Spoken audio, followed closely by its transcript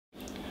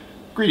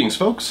Greetings,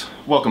 folks.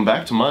 Welcome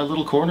back to my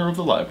little corner of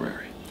the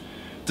library.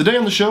 Today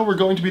on the show we're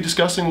going to be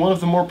discussing one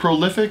of the more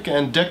prolific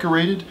and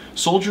decorated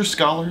soldier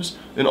scholars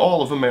in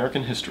all of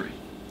American history.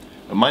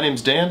 My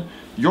name's Dan,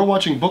 you're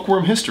watching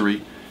Bookworm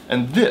History,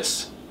 and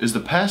this is The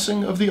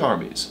Passing of the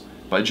Armies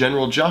by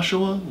General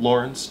Joshua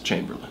Lawrence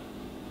Chamberlain.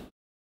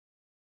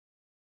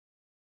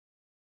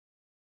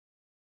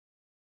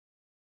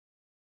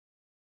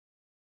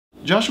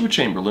 Joshua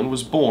Chamberlain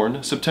was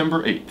born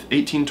September 8,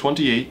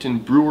 1828 in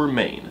Brewer,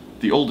 Maine,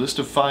 the oldest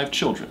of 5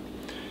 children.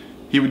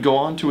 He would go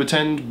on to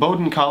attend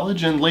Bowdoin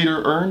College and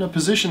later earn a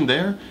position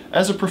there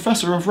as a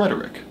professor of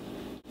rhetoric.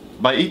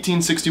 By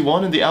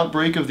 1861, in the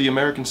outbreak of the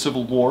American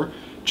Civil War,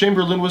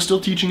 Chamberlain was still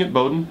teaching at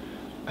Bowdoin,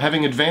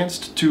 having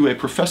advanced to a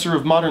professor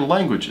of modern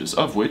languages,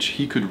 of which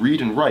he could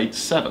read and write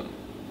 7.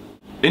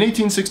 In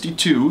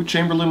 1862,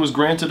 Chamberlain was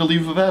granted a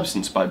leave of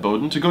absence by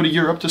Bowdoin to go to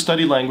Europe to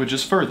study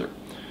languages further.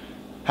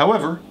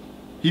 However,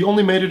 he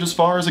only made it as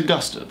far as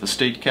Augusta, the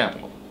state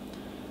capital.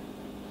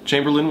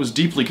 Chamberlain was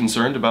deeply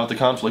concerned about the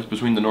conflict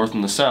between the North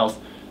and the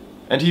South,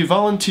 and he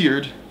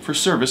volunteered for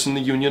service in the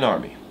Union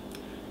Army.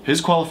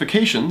 His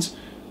qualifications,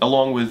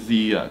 along with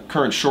the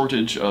current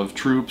shortage of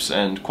troops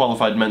and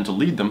qualified men to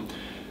lead them,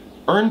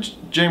 earned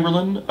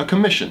Chamberlain a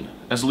commission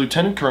as a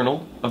lieutenant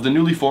colonel of the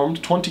newly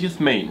formed 20th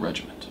Maine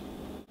Regiment.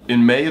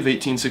 In May of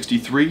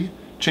 1863,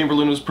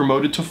 Chamberlain was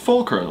promoted to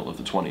full colonel of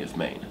the 20th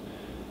Maine,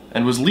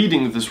 and was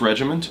leading this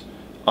regiment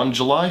on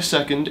July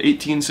 2nd,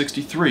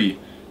 1863,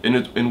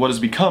 in what has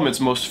become its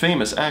most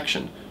famous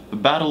action, the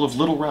Battle of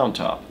Little Round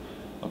Top,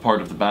 a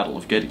part of the Battle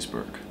of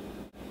Gettysburg.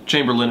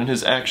 Chamberlain and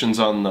his actions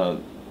on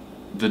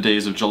the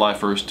days of July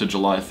 1st to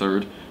July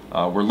 3rd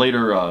were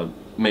later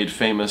made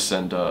famous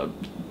and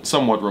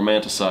somewhat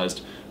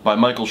romanticized by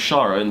Michael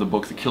Shara in the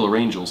book The Killer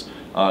Angels,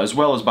 as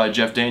well as by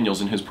Jeff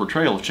Daniels in his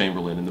portrayal of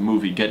Chamberlain in the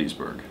movie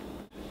Gettysburg.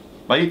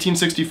 By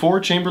 1864,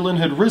 Chamberlain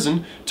had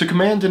risen to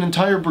command an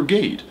entire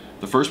brigade,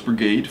 the 1st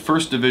Brigade,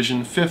 1st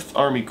Division, 5th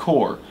Army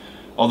Corps,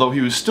 although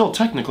he was still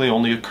technically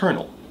only a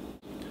colonel.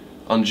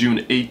 On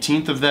June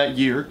 18th of that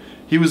year,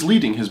 he was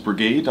leading his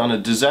brigade on a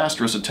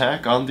disastrous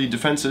attack on the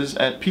defenses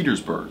at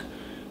Petersburg,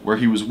 where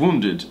he was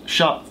wounded,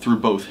 shot through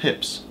both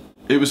hips.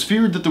 It was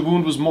feared that the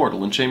wound was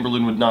mortal and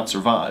Chamberlain would not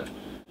survive.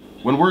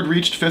 When word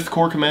reached 5th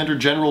Corps Commander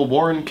General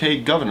Warren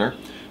K. Governor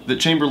that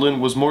Chamberlain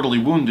was mortally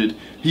wounded,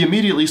 he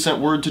immediately sent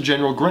word to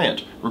General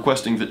Grant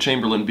requesting that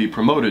Chamberlain be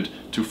promoted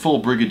to full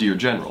brigadier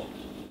general.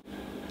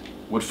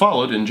 What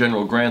followed, in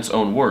General Grant's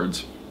own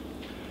words,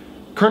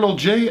 Colonel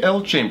J.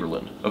 L.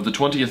 Chamberlain of the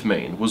 20th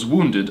Maine was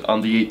wounded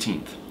on the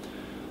 18th.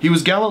 He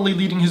was gallantly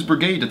leading his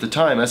brigade at the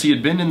time, as he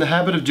had been in the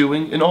habit of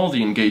doing in all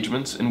the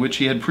engagements in which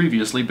he had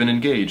previously been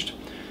engaged.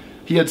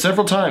 He had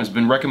several times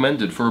been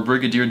recommended for a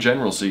brigadier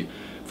generalcy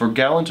for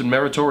gallant and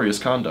meritorious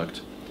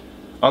conduct.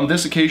 On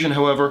this occasion,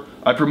 however,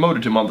 I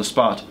promoted him on the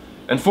spot,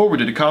 and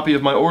forwarded a copy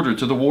of my order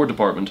to the War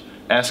Department,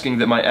 asking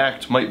that my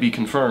act might be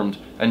confirmed,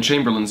 and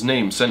Chamberlain's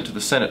name sent to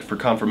the Senate for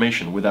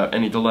confirmation without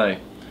any delay.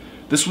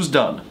 This was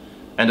done,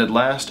 and at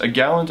last a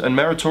gallant and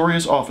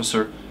meritorious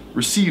officer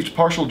received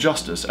partial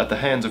justice at the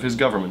hands of his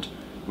government,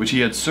 which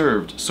he had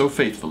served so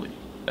faithfully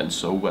and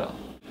so well.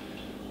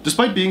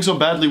 Despite being so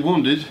badly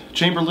wounded,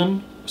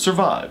 Chamberlain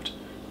survived.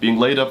 Being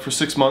laid up for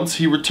 6 months,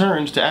 he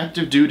returned to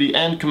active duty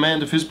and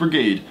command of his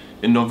brigade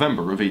in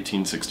November of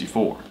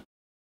 1864.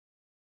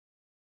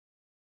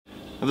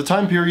 Now, the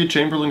time period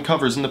Chamberlain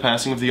covers in The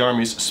Passing of the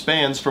Armies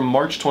spans from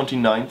March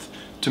 29th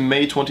to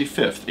May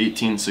 25th,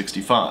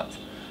 1865,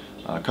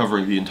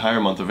 covering the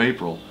entire month of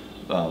April,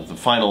 the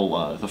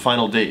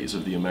final days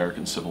of the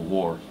American Civil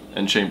War,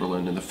 and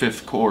Chamberlain and the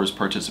 5th Corps'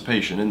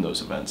 participation in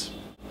those events.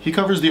 He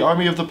covers the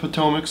Army of the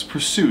Potomac's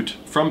pursuit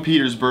from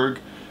Petersburg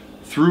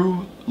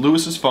through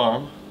Lewis's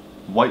Farm,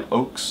 White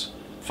Oaks,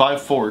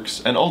 Five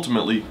Forks, and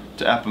ultimately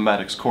to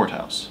Appomattox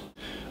Courthouse.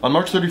 On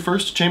March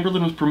 31st,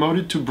 Chamberlain was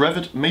promoted to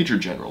Brevet Major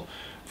General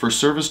for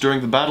service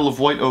during the Battle of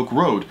White Oak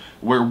Road,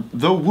 where,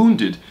 though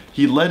wounded,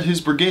 he led his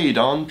brigade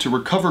on to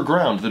recover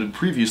ground that had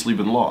previously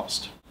been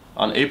lost.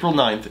 On April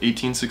 9th,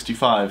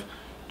 1865,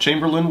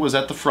 Chamberlain was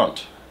at the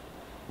front,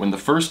 when the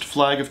first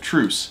flag of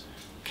truce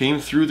came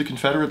through the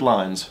Confederate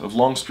lines of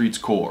Longstreet's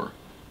corps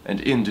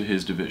and into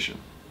his division.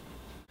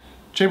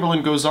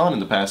 Chamberlain goes on in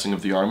The Passing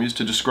of the Armies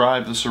to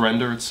describe the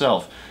surrender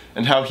itself,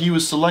 and how he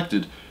was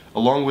selected,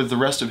 along with the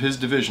rest of his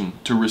division,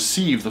 to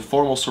receive the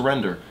formal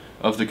surrender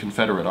of the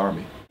Confederate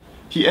Army.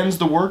 He ends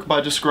the work by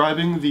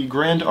describing the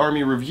Grand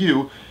Army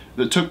Review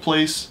that took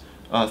place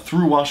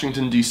through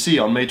Washington, D.C.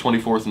 on May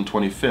 24th and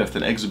 25th,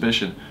 an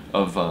exhibition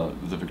of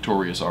the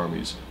victorious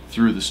armies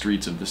through the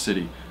streets of the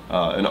city,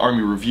 an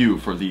army review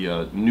for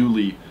the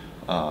newly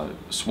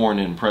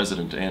sworn-in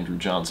President Andrew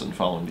Johnson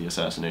following the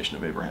assassination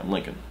of Abraham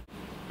Lincoln.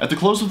 At the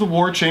close of the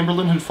war,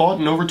 Chamberlain had fought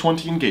in over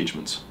 20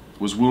 engagements,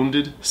 was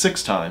wounded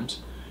 6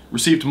 times,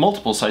 received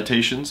multiple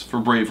citations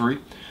for bravery,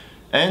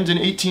 and in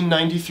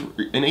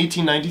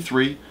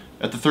 1893,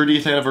 at the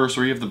 30th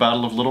anniversary of the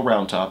Battle of Little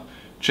Round Top,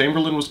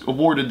 Chamberlain was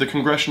awarded the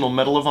Congressional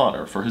Medal of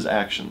Honor for his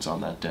actions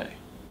on that day.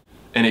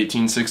 In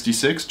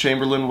 1866,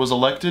 Chamberlain was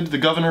elected the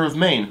governor of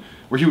Maine,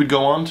 where he would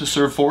go on to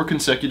serve 4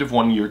 consecutive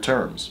one-year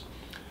terms.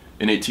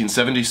 In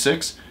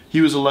 1876,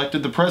 he was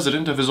elected the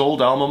president of his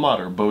old alma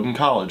mater, Bowdoin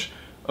College,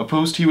 a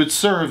post he would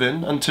serve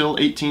in until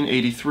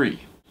 1883.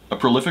 A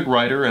prolific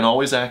writer and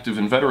always active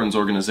in veterans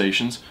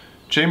organizations,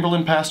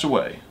 Chamberlain passed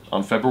away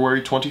on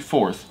February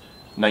 24,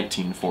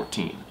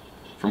 1914,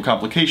 from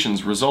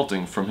complications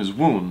resulting from his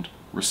wound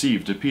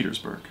received at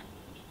Petersburg.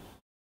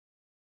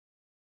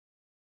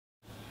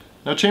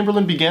 Now,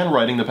 Chamberlain began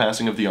writing The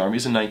Passing of the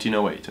Armies in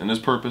 1908, and his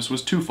purpose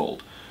was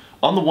twofold.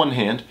 On the one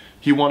hand,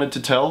 he wanted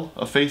to tell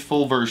a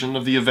faithful version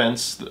of the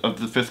events of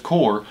the Fifth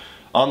Corps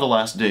on the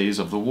last days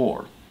of the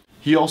war.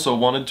 He also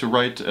wanted to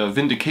write a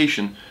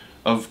vindication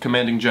of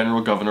Commanding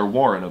General Governor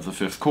Warren of the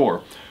Fifth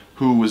Corps,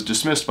 who was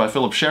dismissed by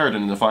Philip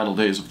Sheridan in the final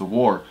days of the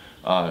war,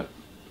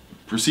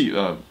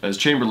 as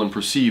Chamberlain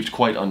perceived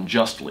quite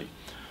unjustly.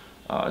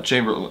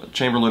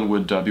 Chamberlain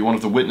would be one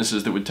of the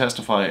witnesses that would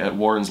testify at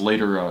Warren's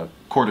later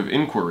court of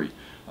inquiry,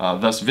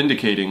 thus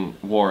vindicating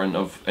Warren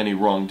of any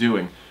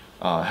wrongdoing.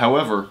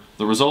 However,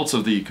 the results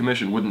of the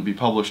commission wouldn't be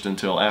published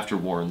until after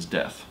Warren's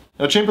death.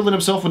 Now, Chamberlain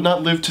himself would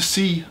not live to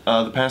see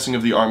The Passing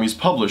of the Armies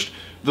published.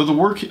 Though the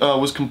work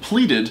was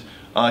completed,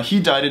 he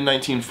died in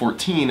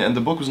 1914, and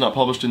the book was not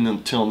published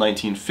until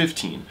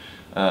 1915.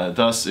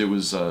 Thus, it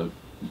was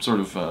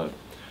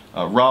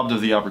robbed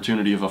of the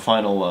opportunity of a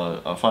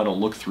final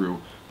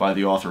look-through by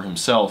the author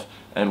himself,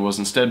 and was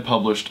instead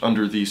published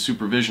under the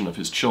supervision of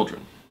his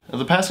children. Now,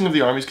 The Passing of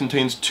the Armies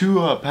contains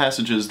 2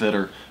 passages that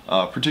are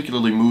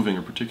particularly moving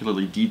or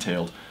particularly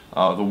detailed.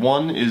 The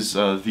one is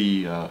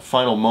the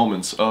final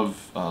moments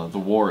of the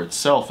war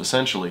itself,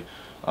 essentially,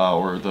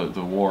 or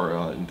the war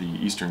in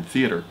the Eastern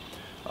Theater,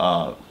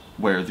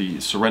 where the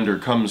surrender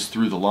comes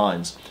through the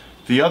lines.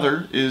 The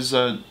other is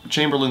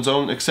Chamberlain's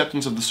own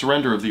acceptance of the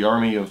surrender of the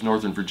Army of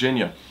Northern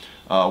Virginia,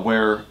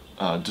 where,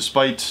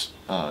 despite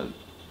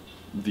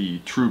the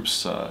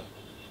troops'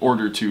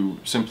 order to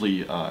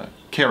simply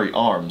carry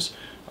arms,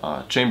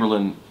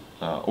 Chamberlain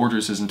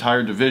orders his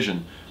entire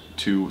division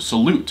to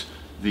salute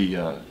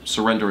the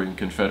surrendering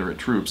Confederate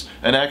troops,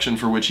 an action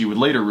for which he would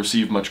later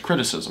receive much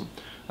criticism.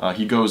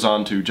 He goes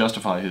on to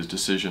justify his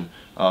decision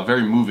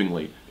very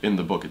movingly in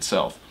the book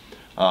itself.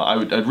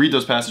 I'd read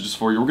those passages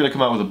for you. We're going to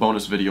come out with a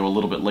bonus video a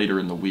little bit later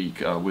in the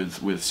week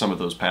with some of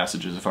those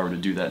passages. If I were to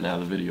do that now,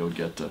 the video would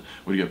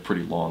get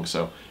pretty long.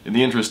 So, in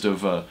the interest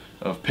of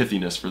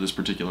pithiness for this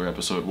particular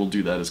episode, we'll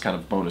do that as kind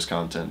of bonus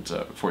content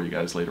for you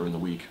guys later in the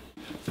week.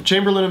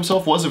 Chamberlain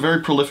himself was a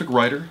very prolific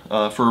writer.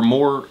 For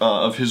more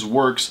of his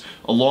works,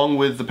 along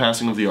with The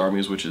Passing of the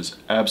Armies, which is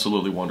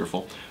absolutely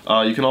wonderful.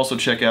 You can also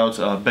check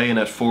out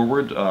Bayonet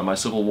Forward, My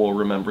Civil War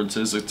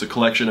Remembrances. It's a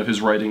collection of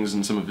his writings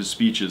and some of his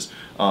speeches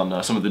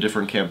on some of the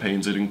different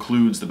campaigns. It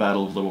includes the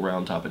Battle of Little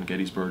Round Top and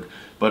Gettysburg,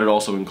 but it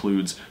also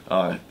includes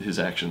his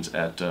actions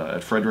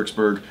at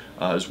Fredericksburg,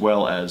 as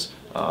well as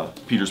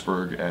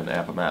Petersburg and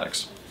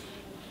Appomattox.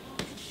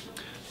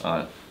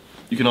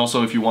 You can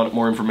also, if you want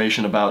more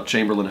information about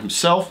Chamberlain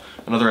himself,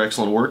 another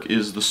excellent work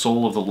is The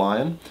Soul of the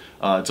Lion.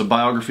 It's a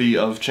biography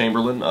of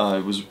Chamberlain.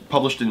 It was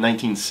published in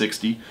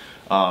 1960.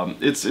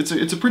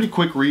 It's a pretty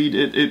quick read.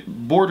 It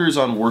borders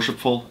on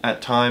worshipful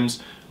at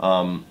times,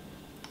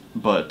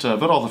 but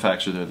all the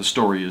facts are there. The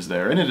story is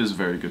there, and it is a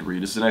very good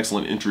read. It's an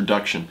excellent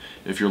introduction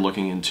if you're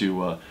looking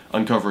into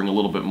uncovering a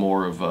little bit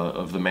more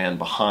of the man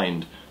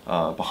behind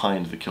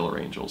the Killer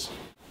Angels.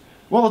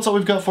 Well, that's all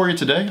we've got for you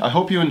today. I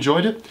hope you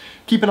enjoyed it.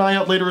 Keep an eye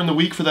out later in the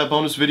week for that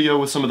bonus video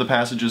with some of the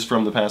passages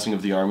from The Passing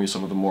of the Army,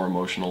 some of the more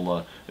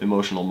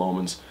emotional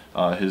moments.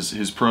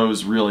 His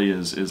prose really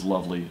is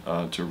lovely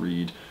to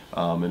read,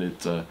 and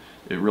it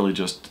really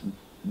just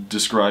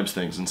describes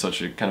things in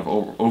such a kind of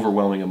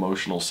overwhelming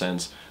emotional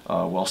sense,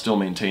 while still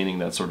maintaining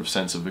that sort of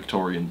sense of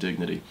Victorian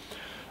dignity.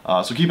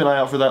 So keep an eye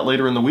out for that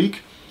later in the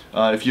week.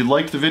 If you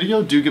liked the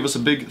video, do give us a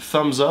big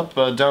thumbs up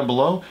down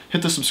below.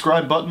 Hit the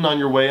subscribe button on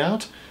your way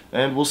out,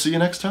 and we'll see you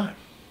next time.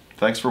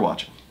 Thanks for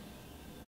watching.